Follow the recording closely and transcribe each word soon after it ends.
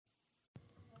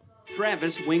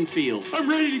Travis Wingfield. I'm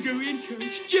ready to go in,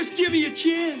 Coach. Just give me a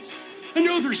chance. I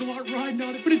know there's a lot riding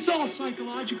on it, but it's all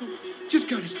psychological. Just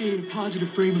got to stay in a positive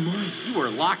frame of mind. You are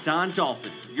Locked On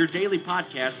Dolphins, your daily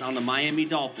podcast on the Miami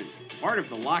Dolphins, part of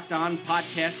the Locked On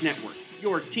Podcast Network,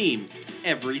 your team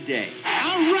every day.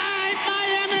 All right,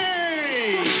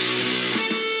 Miami!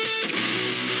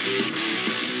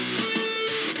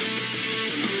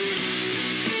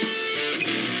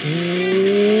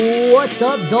 What's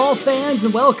up, Dolphin fans,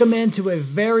 and welcome into a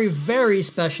very, very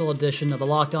special edition of the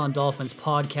Locked On Dolphins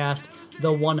podcast,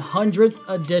 the 100th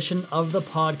edition of the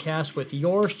podcast with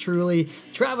yours truly,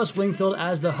 Travis Wingfield,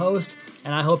 as the host.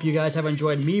 And I hope you guys have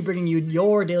enjoyed me bringing you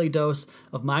your daily dose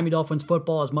of Miami Dolphins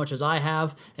football as much as I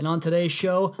have. And on today's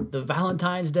show, the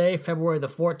Valentine's Day, February the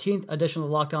 14th edition of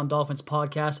the Locked On Dolphins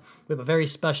podcast, we have a very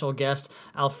special guest.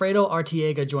 Alfredo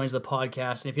Arteaga joins the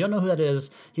podcast. And if you don't know who that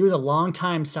is, he was a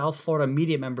longtime South Florida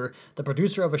media member, the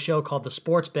producer of a show called The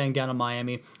Sports Bang down in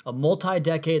Miami, a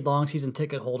multi-decade long season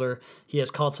ticket holder. He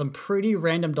has called some pretty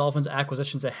random Dolphins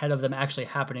acquisitions ahead of them actually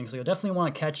happening. So you'll definitely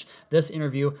want to catch this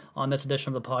interview on this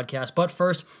edition of the podcast. But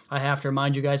first, I have to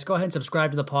remind you guys, go ahead and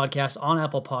subscribe to the podcast on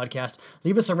Apple Podcasts.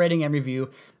 Leave us a rating and review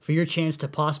for your chance to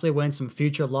possibly win some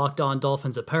future Locked On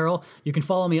Dolphins apparel. You can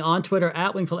follow me on Twitter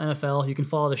at Wingfield NFL. You can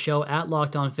follow the show at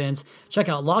Locked On Fins. Check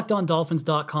out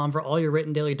LockedOnDolphins.com for all your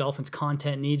written daily Dolphins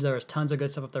content needs. There is tons of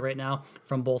good stuff up there right now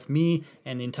from both me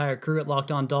and the entire crew at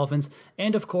Locked On Dolphins.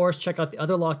 And of course, check out the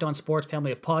other Locked On Sports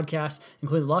family of podcasts,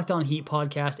 including the Locked On Heat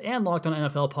podcast and Locked On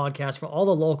NFL podcast for all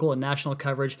the local and national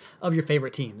coverage of your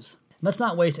favorite teams. Let's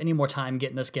not waste any more time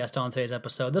getting this guest on today's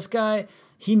episode. This guy,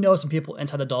 he knows some people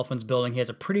inside the Dolphins building. He has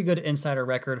a pretty good insider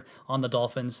record on the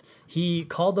Dolphins. He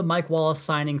called the Mike Wallace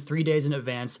signing 3 days in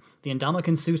advance, the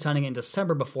Ndamukong Suh signing in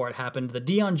December before it happened, the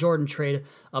Dion Jordan trade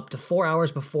up to 4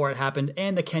 hours before it happened,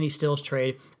 and the Kenny Stills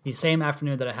trade the same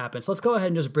afternoon that it happened. So let's go ahead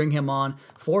and just bring him on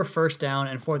for First Down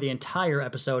and for the entire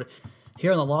episode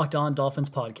here on the Locked On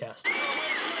Dolphins podcast.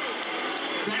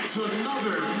 That's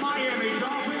another Miami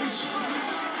Dolphins.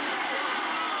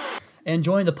 And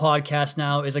joining the podcast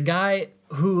now is a guy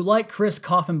who, like Chris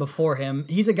Coffin before him,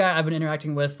 he's a guy I've been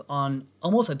interacting with on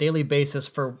almost a daily basis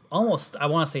for almost, I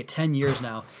want to say, 10 years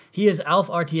now. He is Alf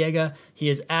Arteaga. He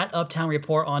is at Uptown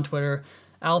Report on Twitter.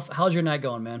 Alf, how's your night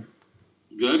going, man?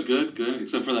 Good,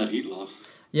 except for that heat loss.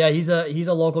 Yeah, he's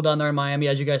a local down there in Miami.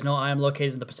 As you guys know, I am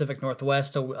located in the Pacific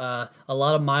Northwest, so a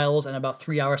lot of miles and about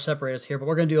 3 hours separate us here. But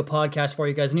we're going to do a podcast for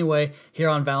you guys anyway here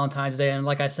on Valentine's Day. And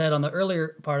like I said on the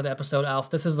earlier part of the episode,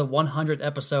 Alf, this is the 100th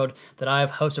episode that I have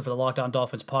hosted for the Locked On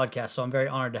Dolphins podcast, so I'm very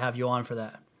honored to have you on for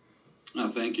that. Oh,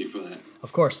 thank you for that.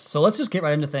 Of course. So let's just get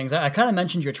right into things. I kind of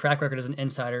mentioned your track record as an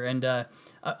insider, and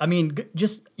I mean,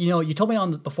 just, you know, you told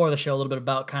me before the show a little bit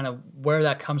about kind of where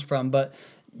that comes from, but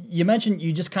you mentioned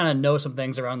you just kind of know some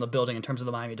things around the building in terms of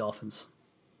the Miami Dolphins.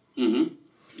 Mm-hmm.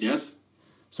 Yes.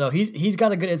 So he's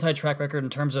got a good inside track record in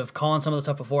terms of calling some of the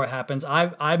stuff before it happens.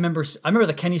 I remember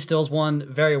the Kenny Stills one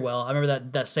very well. I remember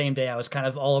that same day I was kind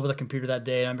of all over the computer that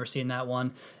day. I remember seeing that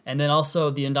one, and then also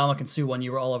the Ndamukong Suh one.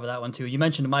 You were all over that one too. You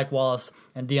mentioned Mike Wallace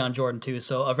and Dion Jordan too.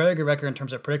 So a very good record in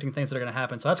terms of predicting things that are going to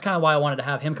happen. So that's kind of why I wanted to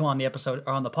have him come on the episode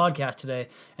or on the podcast today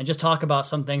and just talk about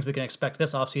some things we can expect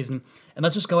this offseason. And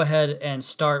let's just go ahead and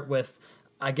start with,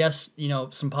 I guess, you know,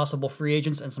 some possible free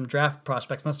agents and some draft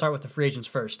prospects. Let's start with the free agents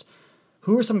first.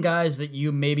 Who are some guys that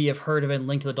you maybe have heard of and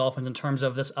linked to the Dolphins in terms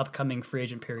of this upcoming free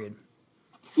agent period?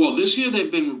 Well, this year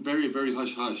they've been very, very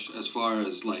hush-hush as far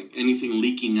as, like, anything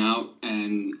leaking out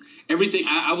and everything.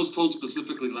 I was told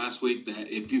specifically last week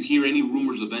that if you hear any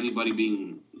rumors of anybody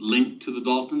being linked to the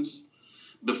Dolphins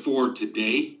before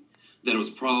today, that it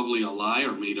was probably a lie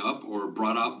or made up or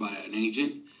brought out by an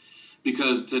agent.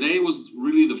 Because today was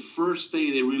really the first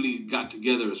day they really got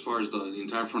together as far as the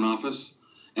entire front office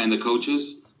and the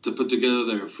coaches to put together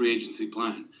their free agency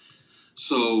plan.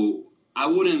 So I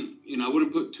wouldn't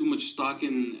put too much stock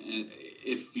in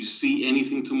if you see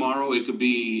anything tomorrow. It could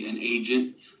be an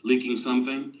agent leaking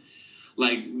something.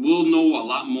 Like, we'll know a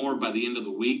lot more by the end of the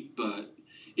week, but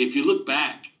if you look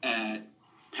back at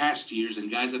past years and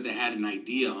guys that they had an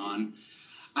idea on,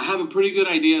 I have a pretty good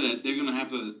idea that they're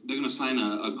gonna sign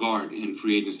a guard in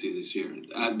free agency this year,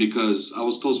 because I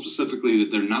was told specifically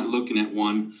that they're not looking at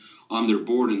one on their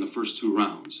board in the first 2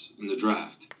 rounds in the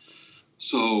draft.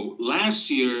 So last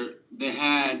year they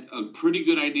had a pretty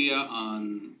good idea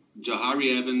on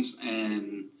Jahari Evans,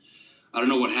 and I don't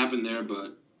know what happened there,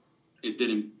 but it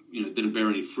didn't bear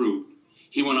any fruit.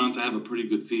 He went on to have a pretty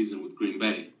good season with Green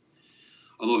Bay.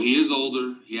 Although he is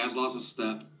older, he has lost a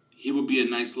step. He would be a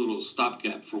nice little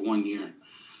stopgap for 1 year.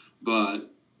 But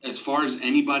as far as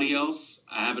anybody else,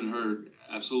 I haven't heard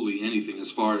absolutely anything as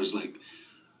far as, like,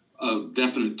 a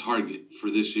definite target for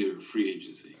this year free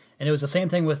agency. And it was the same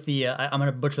thing with the, I'm going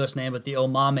to butcher this name, but the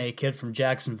Omame kid from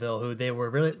Jacksonville, who they were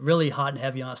really, really hot and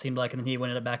heavy on, it seemed like, and then he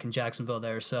ended up back in Jacksonville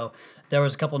there. So there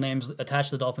was a couple names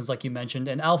attached to the Dolphins, like you mentioned.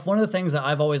 And Alf, one of the things that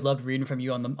I've always loved reading from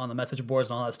you on the message boards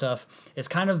and all that stuff is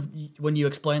kind of when you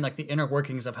explain like the inner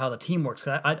workings of how the team works.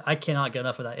 'Cause I cannot get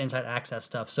enough of that inside access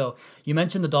stuff. So you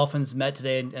mentioned the Dolphins met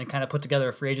today and kind of put together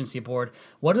a free agency board.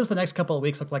 What does the next couple of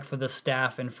weeks look like for the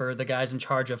staff and for the guys in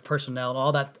charge of personnel and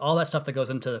all that stuff that goes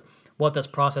into what this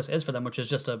process is for them, which is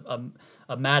just a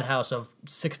madhouse of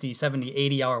 60, 70,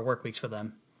 80-hour work weeks for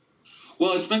them?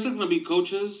 Well, it's basically going to be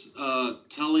coaches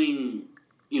telling,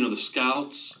 the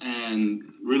scouts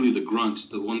and really the grunts,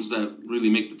 the ones that really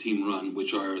make the team run,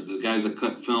 which are the guys that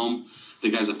cut film,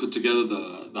 the guys that put together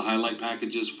the highlight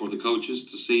packages for the coaches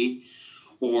to see,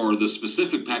 or the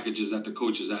specific packages that the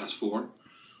coaches ask for.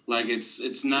 Like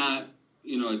it's not,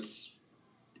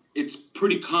 it's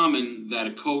pretty common that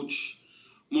a coach,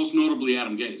 most notably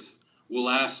Adam Gase, will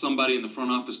ask somebody in the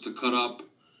front office to cut up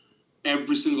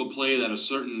every single play that a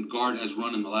certain guard has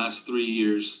run in the last 3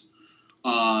 years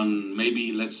on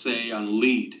maybe, let's say, on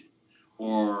lead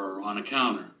or on a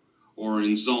counter or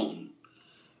in zone.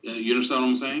 You understand what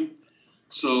I'm saying?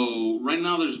 So right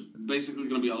now there's basically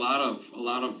going to be a lot of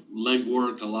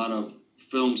legwork, a lot of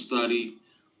film study,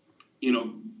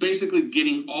 basically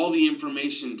getting all the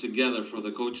information together for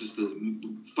the coaches to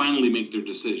finally make their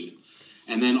decision.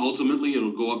 And then ultimately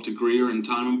it'll go up to Grier and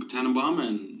Tannenbaum,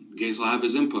 and Gase will have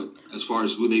his input as far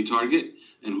as who they target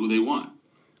and who they want.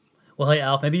 Well, hey,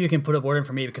 Alf, maybe you can put a word in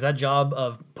for me, because that job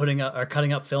of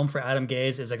cutting up film for Adam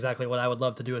Gase is exactly what I would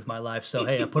love to do with my life. So,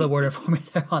 hey, put a word in for me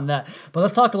there on that. But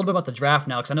let's talk a little bit about the draft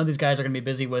now, because I know these guys are going to be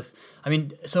busy with,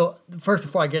 so first,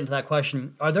 before I get into that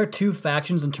question, are there two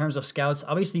factions in terms of scouts?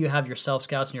 Obviously, you have your self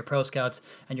scouts and your pro scouts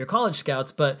and your college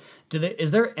scouts, but is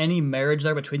there any marriage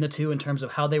there between the two in terms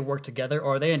of how they work together,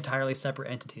 or are they entirely separate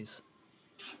entities?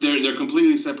 They're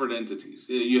completely separate entities.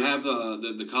 You have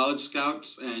the college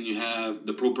scouts and you have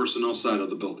the pro personnel side of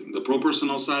the building. The pro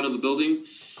personnel side of the building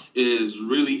is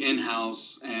really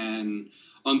in-house, and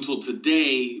until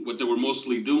today, what they were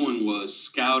mostly doing was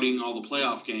scouting all the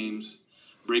playoff games,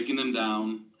 breaking them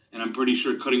down, and I'm pretty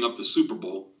sure cutting up the Super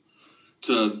Bowl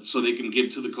so they can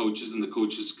give to the coaches, and the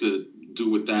coaches could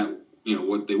do with that,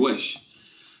 what they wish.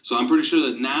 So I'm pretty sure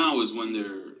that now is when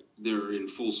they're in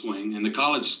full swing, and the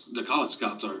college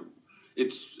scouts are,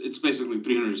 it's basically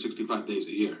 365 days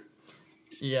a year.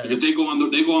 Yeah, because they go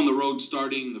on the road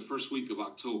starting the first week of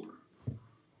October.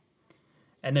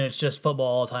 And then it's just football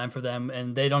all the time for them,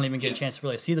 and they don't even get a chance to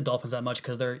really see the Dolphins that much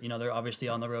because they're obviously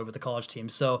on the road with the college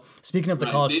teams. So speaking of the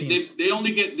college teams, they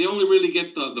only really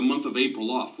get the month of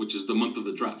April off, which is the month of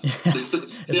the draft.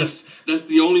 That's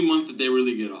the only month that they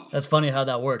really get off. That's funny how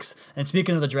that works. And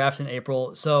speaking of the draft in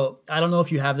April, so I don't know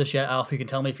if you have this yet, Alf. You can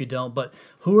tell me if you don't. But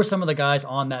who are some of the guys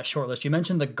on that short list? You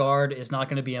mentioned the guard is not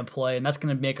going to be in play, and that's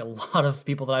going to make a lot of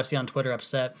people that I've seen on Twitter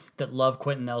upset that love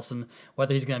Quentin Nelson,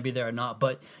 whether he's going to be there or not.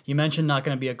 But you mentioned not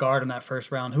going to be a guard in that first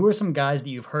round. Who are some guys that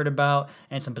you've heard about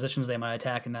and some positions they might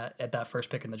attack at that first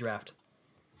pick in the draft?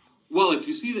 Well, if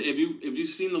you've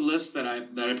seen the list that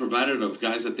I provided of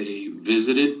guys that they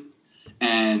visited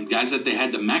and guys that they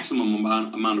had the maximum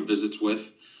amount of visits with,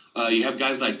 you have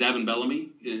guys like Davin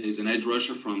Bellamy, is an edge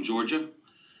rusher from Georgia.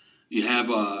 You have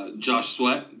Josh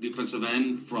Sweat, defensive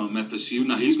end from FSU.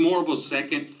 Now he's more of a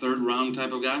second, third round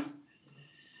type of guy,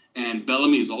 and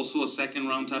Bellamy is also a second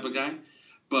round type of guy.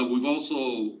 But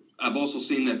I've also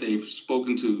seen that they've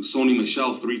spoken to Sony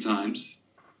Michel 3 times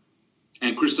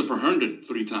and Christopher Herndon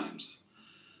 3 times.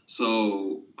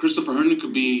 So Christopher Herndon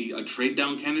could be a trade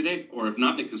down candidate, or if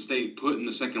not, they could stay put in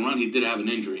the second round. He did have an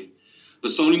injury.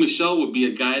 But Sony Michel would be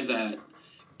a guy that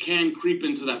can creep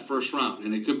into that first round,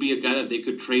 and it could be a guy that they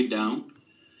could trade down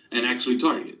and actually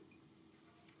target.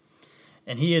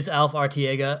 And he is Alf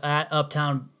Artiega at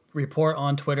Uptown Report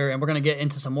on Twitter, and we're going to get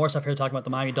into some more stuff here talking about the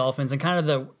Miami Dolphins and kind of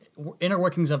the inner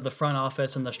workings of the front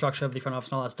office and the structure of the front office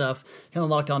and all that stuff here on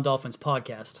the Locked On Dolphins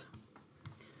podcast.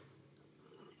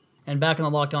 And back on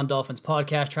the Locked On Dolphins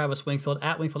podcast, Travis Wingfield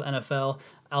at Wingfield NFL,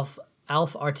 Alf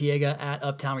Artiega at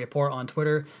Uptown Report on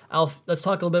Twitter. Alf, let's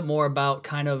talk a little bit more about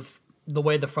kind of the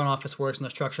way the front office works and the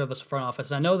structure of this front office.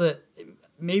 And I know that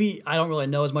maybe I don't really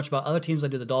know as much about other teams that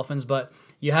do the Dolphins, but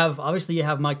you have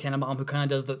Mike Tannenbaum, who kind of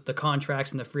does the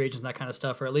contracts and the free agents and that kind of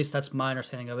stuff, or at least that's my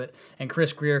understanding of it. And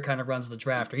Chris Grier kind of runs the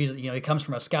draft, or he comes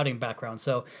from a scouting background.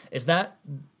 So is that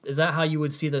how you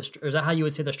would see the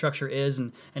structure is,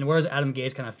 and where does Adam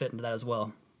Gase kind of fit into that as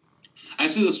well? I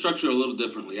see the structure a little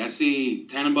differently. I see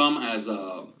Tannenbaum as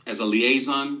a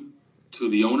liaison to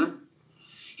the owner.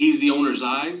 He's the owner's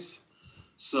eyes.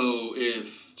 So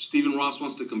if Stephen Ross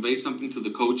wants to convey something to the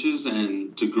coaches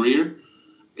and to Grier,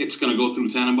 it's going to go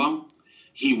through Tannenbaum.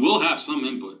 He will have some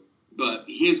input, but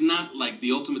he is not like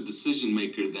the ultimate decision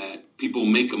maker that people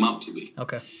make him out to be.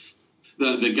 Okay.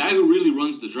 The guy who really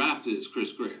runs the draft is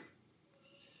Chris Grier.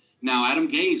 Now, Adam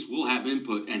Gase will have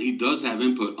input, and he does have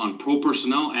input on pro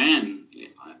personnel and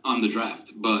on the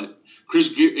draft. But Chris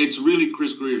Grier, it's really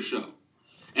Chris Grier's show.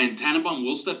 And Tannenbaum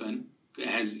will step in,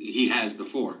 as he has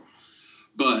before.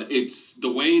 But it's the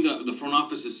way the front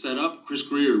office is set up, Chris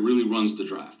Grier really runs the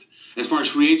draft. As far as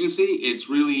free agency, it's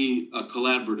really a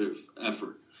collaborative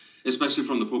effort, especially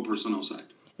from the pro personnel side.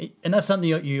 And that's something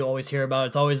you always hear about.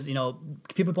 It's always,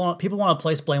 people want to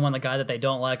place blame on the guy that they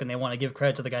don't like, and they want to give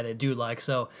credit to the guy they do like.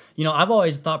 So, I've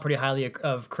always thought pretty highly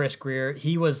of Chris Grier.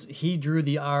 He drew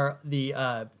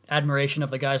the admiration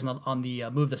of the guys on the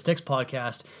Move the Sticks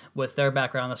podcast with their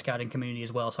background in the scouting community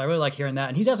as well. So I really like hearing that.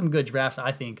 And he's had some good drafts,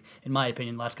 I think, in my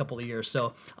opinion, the last couple of years.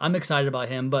 So I'm excited about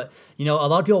him. But, a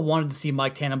lot of people wanted to see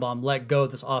Mike Tannenbaum let go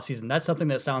this offseason. That's something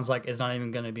that sounds like is not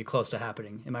even going to be close to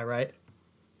happening. Am I right?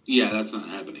 Yeah, that's not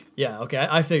happening. Yeah, okay,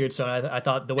 I figured so. I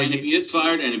thought the way. And if he is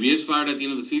fired at the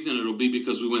end of the season, it'll be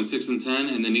because we went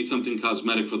 6-10, and they need something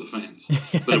cosmetic for the fans.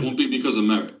 But it won't be because of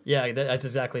merit. Yeah, that's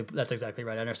exactly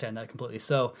right. I understand that completely.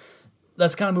 So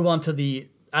let's kind of move on to the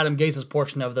Adam Gase's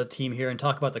portion of the team here and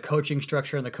talk about the coaching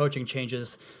structure and the coaching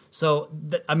changes. So,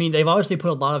 they've obviously put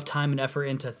a lot of time and effort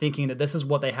into thinking that this is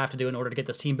what they have to do in order to get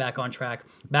this team back on track,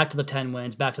 back to the 10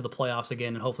 wins, back to the playoffs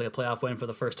again, and hopefully a playoff win for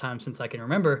the first time since I can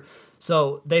remember.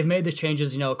 So they've made these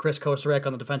changes, Chris Kocurek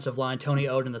on the defensive line, Tony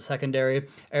Oden in the secondary,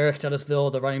 Eric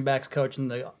Studesville, the running backs coach,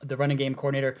 and the running game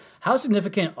coordinator. How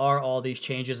significant are all these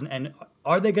changes, and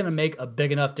are they going to make a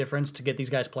big enough difference to get these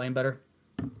guys playing better?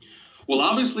 Well,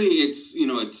 obviously, it's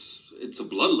a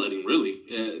bloodletting, really.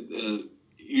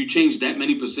 You change that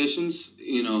many positions,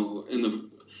 in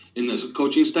the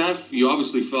coaching staff. You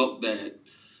obviously felt that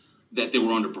they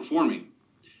were underperforming.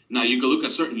 Now you can look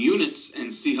at certain units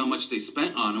and see how much they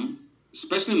spent on them,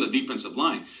 especially in the defensive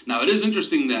line. Now it is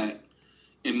interesting that,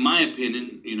 in my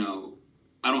opinion,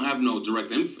 I don't have no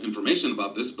direct information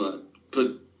about this, but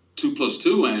put 2 +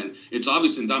 2, and it's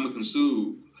obvious Ndamukong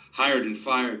Suh hired and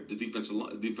fired the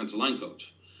defensive line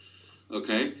coach.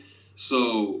 Okay,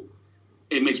 so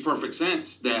it makes perfect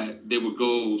sense that they would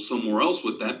go somewhere else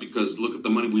with that, because look at the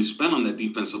money we spent on that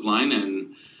defensive line,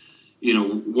 and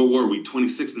what were we,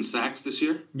 26th in sacks this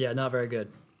year? Yeah, not very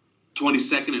good.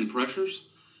 22nd in pressures.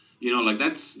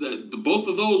 That's the both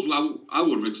of those. I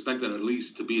would have expected at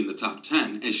least to be in the top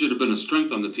 10. It should have been a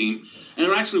strength on the team, and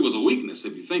it actually was a weakness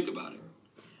if you think about it.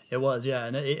 It was, yeah.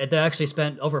 And they actually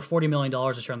spent over $40 million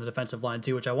this year on the defensive line,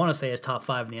 too, which I want to say is top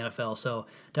 5 in the NFL. So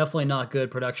definitely not good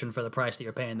production for the price that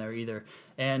you're paying there either.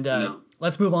 And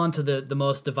Let's move on to the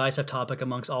most divisive topic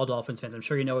amongst all Dolphins fans. I'm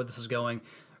sure you know where this is going.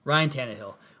 Ryan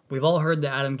Tannehill. We've all heard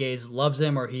that Adam Gase loves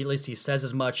him, or at least he says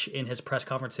as much in his press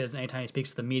conferences and anytime he speaks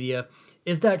to the media.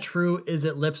 Is that true? Is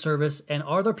it lip service? And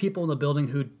are there people in the building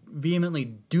who vehemently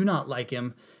do not like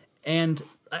him? And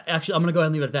actually, I'm going to go ahead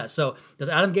and leave it at that. So, does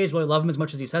Adam Gase really love him as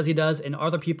much as he says he does? And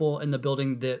are there people in the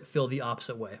building that feel the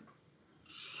opposite way?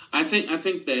 I think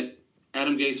that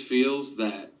Adam Gase feels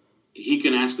that he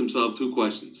can ask himself 2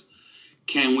 questions.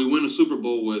 Can we win a Super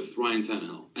Bowl with Ryan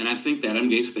Tannehill? And I think that Adam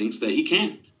Gase thinks that he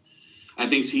can. I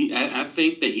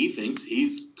think that he thinks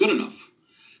he's good enough.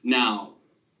 Now,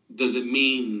 does it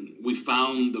mean we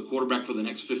found the quarterback for the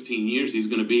next 15 years? He's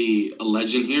going to be a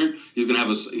legend here. He's going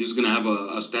to have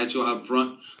a statue out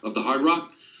front of the Hard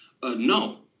Rock.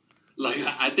 No,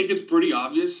 I think it's pretty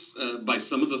obvious by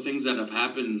some of the things that have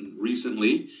happened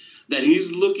recently that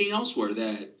he's looking elsewhere.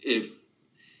 That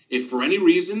if for any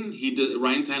reason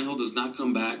Ryan Tannehill does not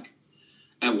come back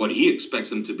at what he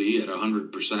expects him to be at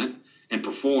 100% and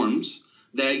performs,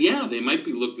 that they might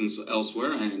be looking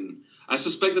elsewhere. And I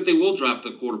suspect that they will draft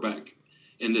a quarterback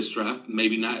in this draft,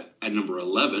 maybe not at number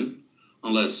 11,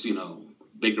 unless,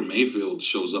 Baker Mayfield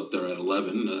shows up there at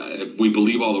 11, if we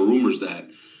believe all the rumors that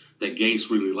Gase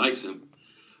really likes him.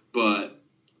 But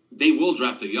they will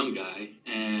draft a young guy,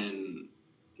 and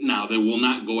now they will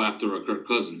not go after a Kirk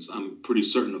Cousins. I'm pretty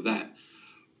certain of that.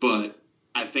 But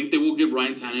I think they will give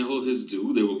Ryan Tannehill his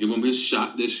due. They will give him his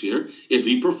shot this year. If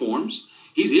he performs,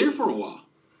 he's here for a while.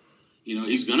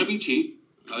 He's going to be cheap.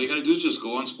 All you got to do is just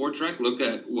go on Sport Track, look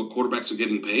at what quarterbacks are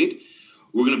getting paid.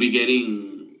 We're going to be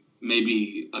getting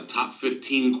maybe a top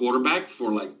 15 quarterback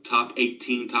for top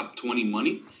 18, top 20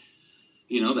 money.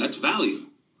 That's value.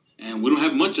 And we don't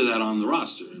have much of that on the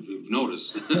roster, if you've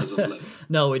noticed, as of late.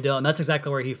 No, we don't. That's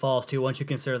exactly where he falls, too, once you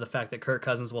consider the fact that Kirk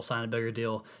Cousins will sign a bigger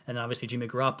deal, and then obviously Jimmy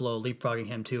Garoppolo leapfrogging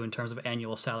him, too, in terms of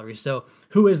annual salary. So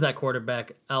who is that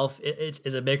quarterback, Alf?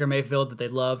 Is it Baker Mayfield that they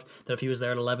loved, that if he was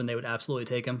there at 11, they would absolutely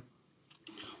take him?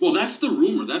 Well, that's the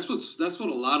rumor. That's what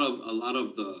a lot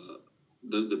of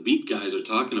the beat guys are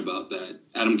talking about, that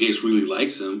Adam Gase really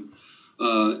likes him.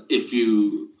 If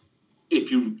you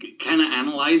kind of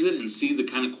analyze it and see the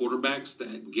kind of quarterbacks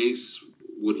that Gase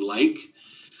would like,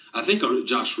 I think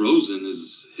Josh Rosen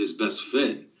is his best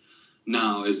fit.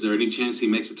 Now, is there any chance he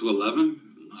makes it to 11?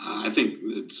 I think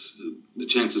the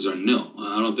chances are nil.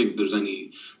 I don't think there's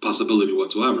any possibility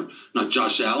whatsoever. Now,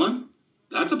 Josh Allen,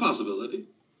 that's a possibility.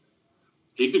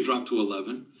 He could drop to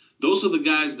 11. Those are the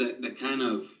guys that kind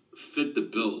of fit the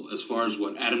bill as far as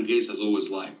what Adam Gase has always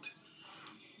liked.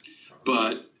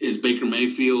 But is Baker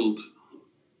Mayfield,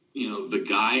 the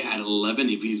guy at 11,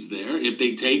 if he's there? If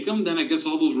they take him, then I guess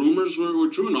all those rumors were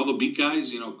true, and all the beat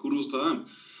guys, kudos to them.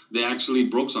 They actually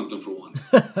broke something for once.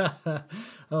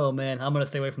 Oh man, I'm gonna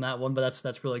stay away from that one, but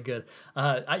that's really good.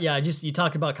 You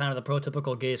talked about kind of the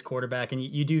prototypical Gase quarterback, and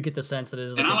you do get the sense that it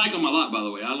is. And I like him a lot, by the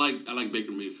way. I like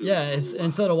Baker Mayfield. Yeah,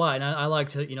 and so do I. And I like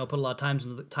to put a lot of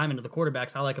time into the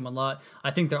quarterbacks. I like him a lot.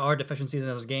 I think there are deficiencies in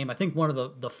his game. I think one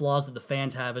of the flaws that the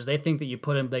fans have is they think that you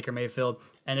put in Baker Mayfield,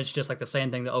 and it's just like the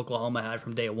same thing that Oklahoma had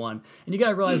from day one. And you got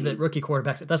to realize that rookie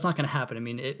quarterbacks, that's not going to happen. I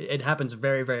mean, it happens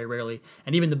very, very rarely,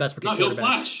 and even the best rookie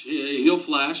quarterbacks. He'll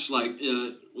flash. Like,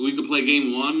 we could play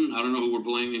game one. I don't know who we're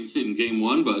playing in game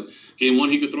one, but game one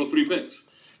he could throw 3 picks.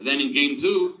 And then in game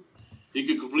two, he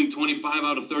could complete 25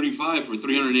 out of 35 for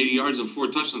 380 yards and 4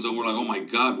 touchdowns. And we're like, oh my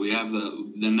God, we have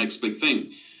the next big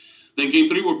thing. Then game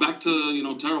three, we're back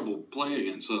to terrible play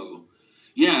again. So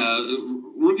yeah,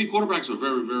 rookie quarterbacks are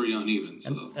very, very uneven.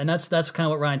 So. And that's kind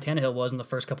of what Ryan Tannehill was in the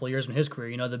first couple of years in his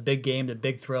career. The big game, the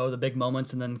big throw, the big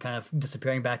moments, and then kind of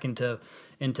disappearing back into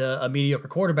a mediocre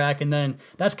quarterback. And then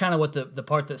that's kind of what the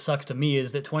part that sucks to me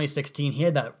is that 2016, he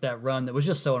had that run that was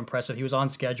just so impressive. He was on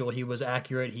schedule. He was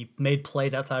accurate. He made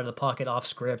plays outside of the pocket off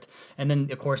script. And then,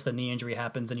 of course, the knee injury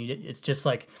happens, and it's just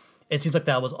like, it seems like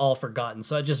that was all forgotten.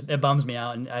 So it bums me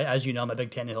out. And as you know, I'm a big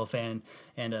Tannehill fan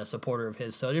and a supporter of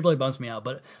his. So it really bums me out.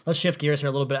 But let's shift gears here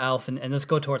a little bit, Alf, and let's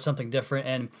go towards something different.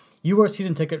 And you were a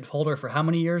season ticket holder for how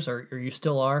many years, or you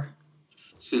still are?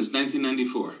 Since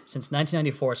 1994. Since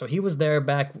 1994. So he was there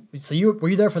back. So were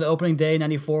you there for the opening day,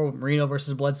 94, Marino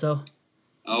versus Bledsoe?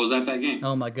 I was at that game.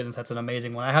 Oh my goodness, that's an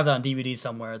amazing one. I have that on DVD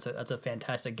somewhere. That's a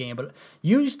fantastic game. But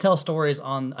you used to tell stories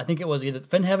on, I think it was either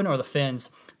Fin Heaven or the Fins,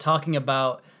 talking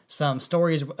about some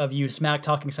stories of you smack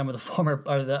talking some of the former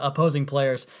or the opposing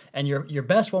players, and your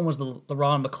best one was the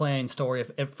Ron McClain story.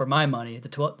 If for my money, the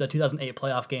 2008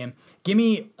 playoff game. Give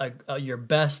me your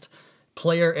best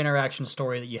player interaction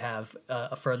story that you have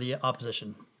for the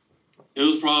opposition. It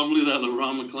was probably that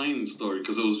LeRon McClain story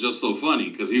because it was just so funny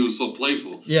because he was so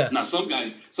playful. Yeah. Now some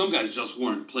guys just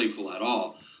weren't playful at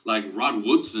all. Like Rod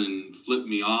Woodson flipped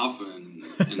me off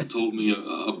and told me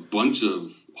a bunch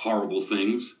of horrible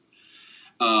things.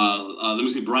 Let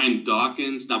me see, Brian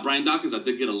Dawkins. Now Brian Dawkins, I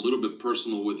did get a little bit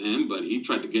personal with him, but he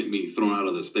tried to get me thrown out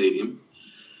of the stadium.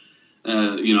 But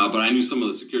I knew some of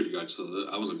the security guards, so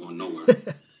I wasn't going nowhere.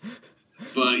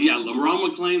 But yeah, LeRon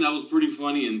McClain, that was pretty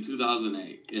funny in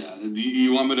 2008. Yeah, do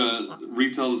you want me to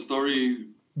retell the story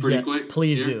pretty quick?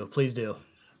 Please do.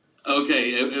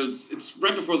 Okay, it's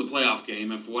right before the playoff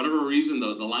game, and for whatever reason, the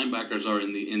linebackers are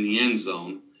in the end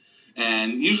zone,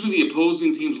 and usually the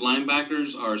opposing team's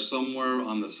linebackers are somewhere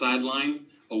on the sideline,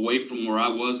 away from where I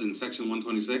was in section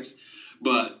 126.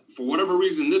 But for whatever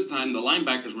reason, this time the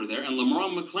linebackers were there, and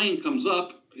LeRon McClain comes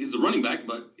up. He's the running back,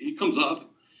 but he comes up.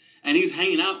 And he's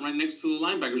hanging out right next to the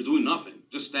linebackers, doing nothing,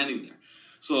 just standing there.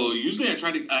 So usually I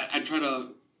try to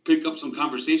pick up some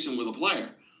conversation with a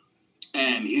player,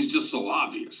 and he's just so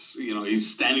obvious.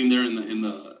 He's standing there in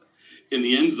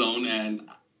the end zone, and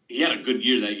he had a good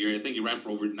year that year. I think he ran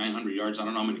for over 900 yards. I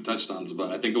don't know how many touchdowns,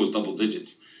 but I think it was double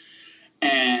digits.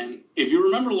 And if you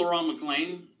remember LeRon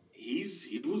McClain, he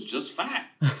was just fat.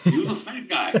 He was a fat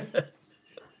guy.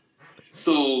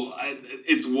 So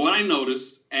it's what I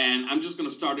noticed. And I'm just going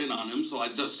to start in on him. So I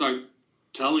just start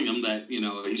telling him that,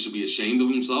 he should be ashamed of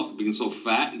himself for being so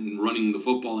fat and running the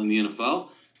football in the NFL.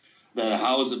 That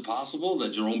how is it possible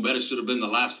that Jerome Bettis should have been the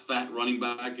last fat running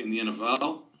back in the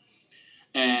NFL?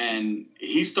 And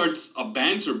he starts a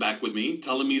banter back with me,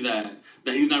 telling me that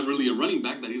he's not really a running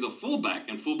back, that he's a fullback,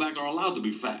 and fullbacks are allowed to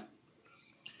be fat.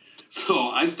 So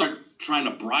I start trying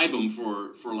to bribe him for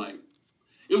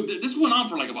this went on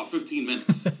for like about 15 minutes.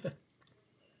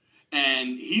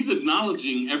 And he's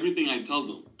acknowledging everything I tell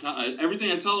him.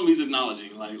 Everything I tell him, he's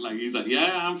acknowledging. Like he's like,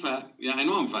 yeah, I'm fat. Yeah, I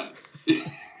know I'm fat.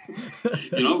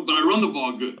 But I run the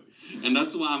ball good, and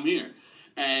that's why I'm here.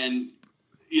 And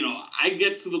I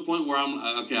get to the point where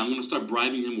I'm going to start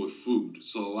bribing him with food.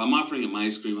 So I'm offering him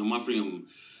ice cream. I'm offering him.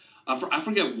 I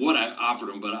forget what I offered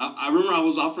him, but I remember I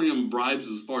was offering him bribes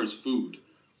as far as food,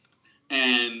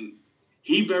 and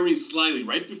he very slyly,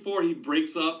 right before he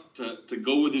breaks up to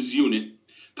go with his unit,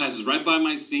 passes right by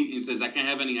my seat and says, I can't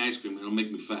have any ice cream. It'll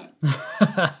make me fat.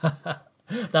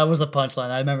 That was the punchline.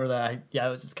 I remember that. I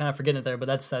was just kind of forgetting it there, but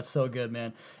that's so good,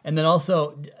 man. And then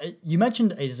also, you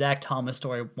mentioned a Zach Thomas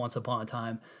story once upon a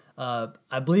time.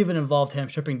 I believe it involved him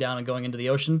stripping down and going into the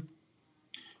ocean.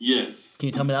 Yes. Can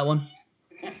you tell me that one?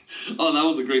 Oh, that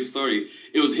was a great story.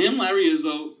 It was him, Larry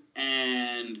Izzo,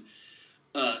 and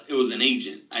it was an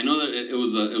agent. I know that it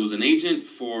was an agent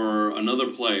for another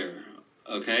player,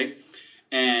 okay?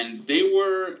 And they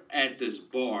were at this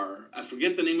bar. I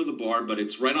forget the name of the bar, but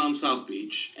it's right on South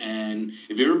Beach. And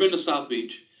if you've ever been to South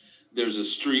Beach, there's a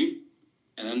street,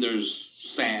 and then there's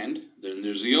sand, then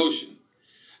there's the ocean.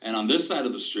 And on this side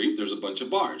of the street, there's a bunch of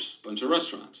bars, a bunch of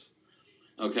restaurants.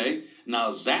 Okay?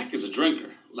 Now, Zach is a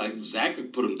drinker. Like, Zach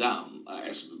could put him down.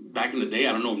 Back in the day,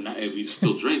 I don't know if he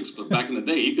still drinks, but back in the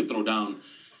day, he could throw down,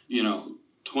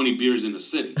 20 beers in the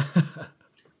city.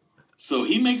 So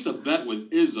he makes a bet with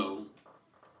Izzo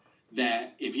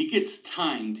that if he gets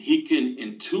timed, he can,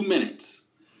 in 2 minutes,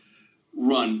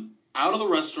 run out of the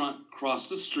restaurant, cross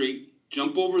the street,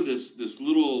 jump over this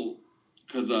little,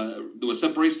 because what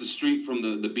separates the street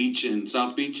from the beach in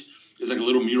South Beach is like a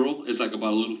little mural. It's like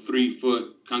about a little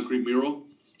 3-foot concrete mural.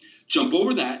 Jump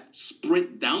over that,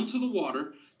 sprint down to the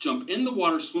water, jump in the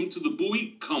water, swim to the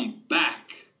buoy, come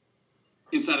back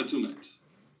inside of 2 minutes.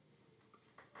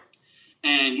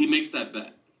 And he makes that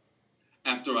bet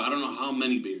after I don't know how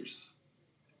many beers.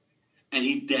 And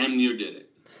he damn near did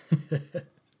it.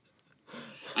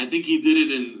 I think he did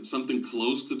it in something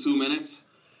close to 2 minutes.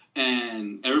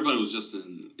 And everybody was just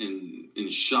in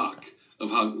shock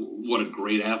of what a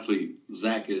great athlete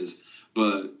Zach is.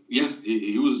 But yeah,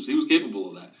 he was capable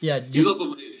of that. Yeah, he's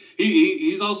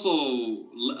also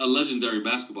a legendary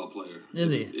basketball player. Is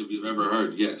he? If you've ever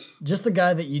heard, yes. Just the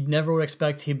guy that you'd never would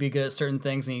expect he'd be good at certain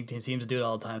things, and he seems to do it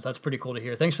all the time. So that's pretty cool to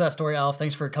hear. Thanks for that story, Alf.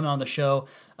 Thanks for coming on the show.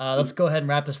 Let's go ahead and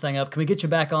wrap this thing up. Can we get you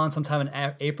back on sometime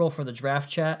in April for the draft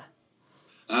chat?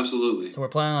 Absolutely. So we're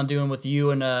planning on doing with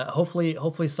you, and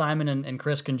hopefully Simon and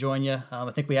Chris can join you.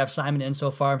 I think we have Simon in so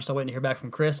far. I'm still waiting to hear back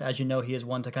from Chris. As you know, he is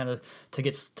one to kind of to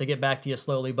get back to you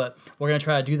slowly, but we're gonna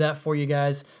try to do that for you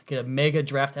guys. Get a mega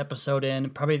draft episode in.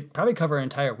 Probably cover an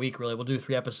entire week. Really, we'll do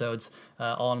 3 episodes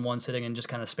all in one sitting and just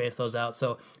kind of space those out.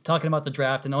 So talking about the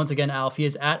draft, and once again, Alf, he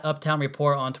is at Uptown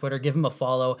Report on Twitter. Give him a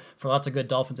follow for lots of good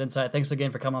Dolphins insight. Thanks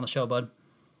again for coming on the show, bud.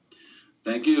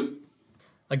 Thank you.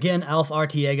 Again, Alf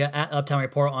Artiega at Uptown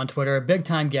Report on Twitter. Big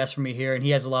time guest for me here, and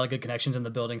he has a lot of good connections in the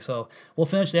building. So we'll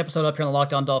finish the episode up here on the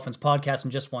Locked On Dolphins podcast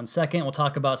in just 1 second. We'll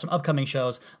talk about some upcoming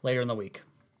shows later in the week.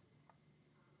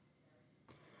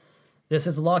 This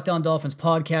is the Locked On Dolphins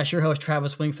podcast. Your host,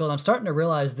 Travis Wingfield. I'm starting to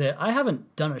realize that I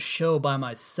haven't done a show by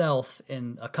myself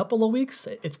in a couple of weeks.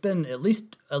 It's been at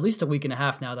least a week and a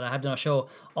half now that I have done a show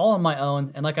all on my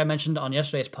own. And like I mentioned on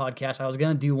yesterday's podcast, I was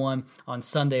going to do one on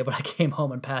Sunday, but I came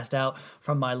home and passed out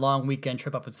from my long weekend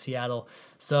trip up in Seattle.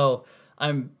 So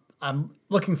I'm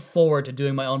looking forward to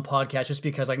doing my own podcast just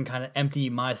because I can kind of empty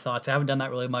my thoughts. I haven't done that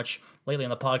really much lately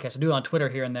on the podcast. I do it on Twitter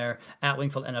here and there at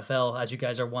Wingfield NFL, as you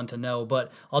guys are one to know.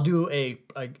 But I'll do a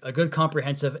good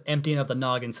comprehensive emptying of the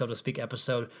noggin, so to speak,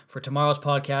 episode for tomorrow's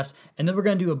podcast. And then we're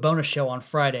going to do a bonus show on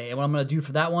Friday. And what I'm going to do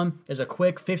for that one is a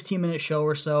quick 15-minute show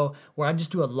or so where I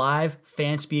just do a live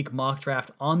fan speak mock draft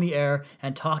on the air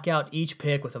and talk out each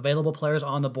pick with available players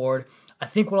on the board. I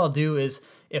think what I'll do is,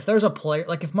 if there's a player,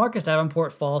 like if Marcus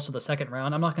Davenport falls to the second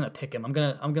round, I'm not going to pick him. I'm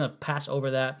gonna pass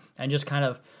over that and just kind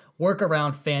of work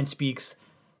around FanSpeak's,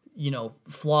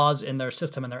 flaws in their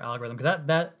system and their algorithm, because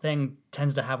that thing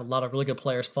tends to have a lot of really good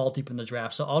players fall deep in the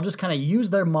draft. So I'll just kind of use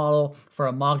their model for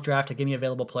a mock draft to give me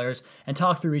available players and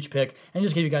talk through each pick and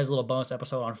just give you guys a little bonus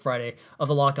episode on Friday of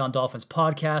the Locked On Dolphins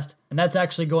podcast. And that's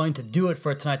actually going to do it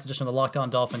for tonight's edition of the Locked On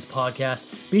Dolphins podcast.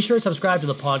 Be sure to subscribe to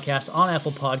the podcast on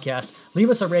Apple Podcast. Leave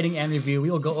us a rating and review.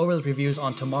 We will go over those reviews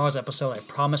on tomorrow's episode. I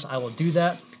promise I will do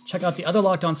that. Check out the other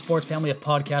Locked On Sports family of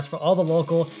podcasts for all the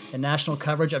local and national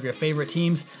coverage of your favorite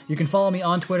teams. You can follow me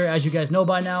on Twitter, as you guys know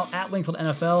by now, at Wingfield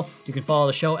NFL. You can can follow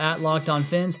the show at Locked On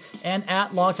Fins and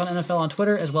at Locked On NFL on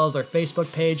Twitter, as well as our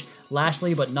Facebook page.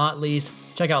 Lastly, but not least,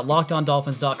 check out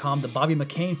LockedOnDolphins.com, the Bobby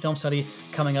McCain film study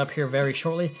coming up here very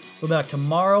shortly. We'll be back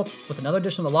tomorrow with another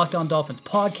edition of the Locked On Dolphins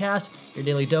podcast, your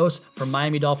daily dose for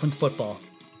Miami Dolphins football.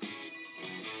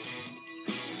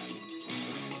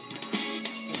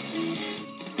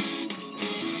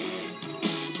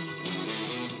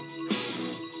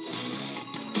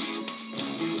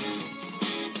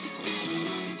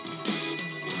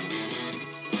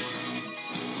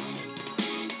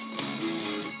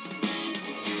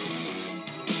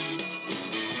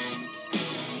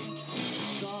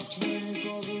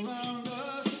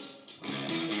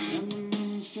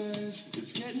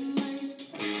 It's getting late,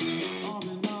 on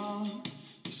and on,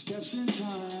 steps in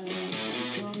time.